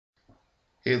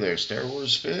Hey there, Star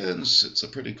Wars fans. It's a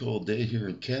pretty cold day here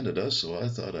in Canada, so I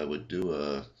thought I would do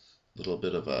a little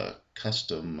bit of a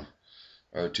custom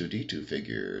R2-D2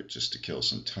 figure just to kill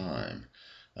some time.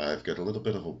 I've got a little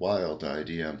bit of a wild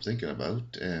idea I'm thinking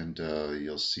about, and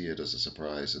you'll see it as a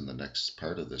surprise in the next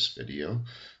part of this video.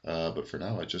 But for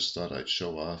now, I just thought I'd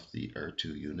show off the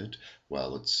R2 unit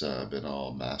while it's been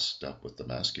all masked up with the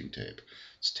masking tape.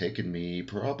 It's taken me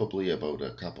probably about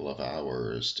a couple of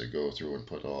hours to go through and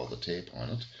put all the tape on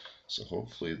it, so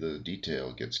hopefully the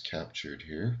detail gets captured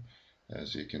here.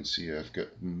 As you can see, I've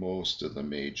got most of the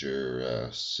major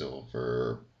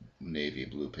silver navy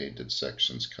blue painted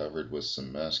sections covered with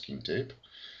some masking tape.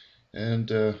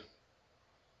 And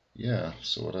yeah,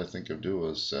 so what I think I'll do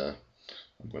is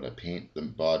I'm going to paint the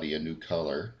body a new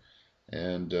color.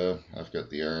 And I've got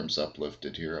the arms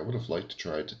uplifted here. I would have liked to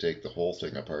try to take the whole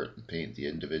thing apart and paint the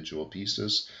individual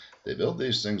pieces. They build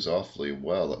these things awfully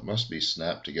well. It must be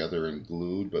snapped together and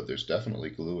glued, but there's definitely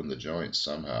glue in the joints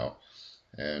somehow,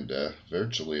 and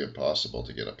virtually impossible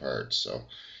to get apart. So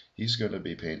he's going to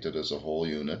be painted as a whole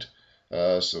unit.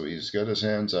 So he's got his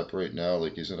hands up right now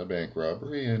like he's in a bank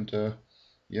robbery, and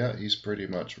yeah, he's pretty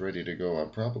much ready to go. I'm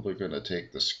probably going to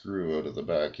take the screw out of the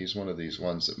back. He's one of these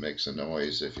ones that makes a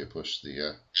noise if you push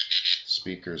the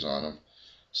speakers on him.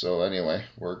 So anyway,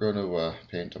 we're going to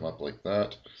paint him up like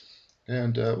that,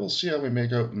 and we'll see how we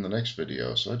make out in the next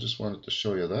video. So I just wanted to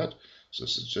show you that. So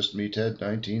this is just me, Ted,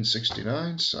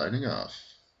 1969, signing off.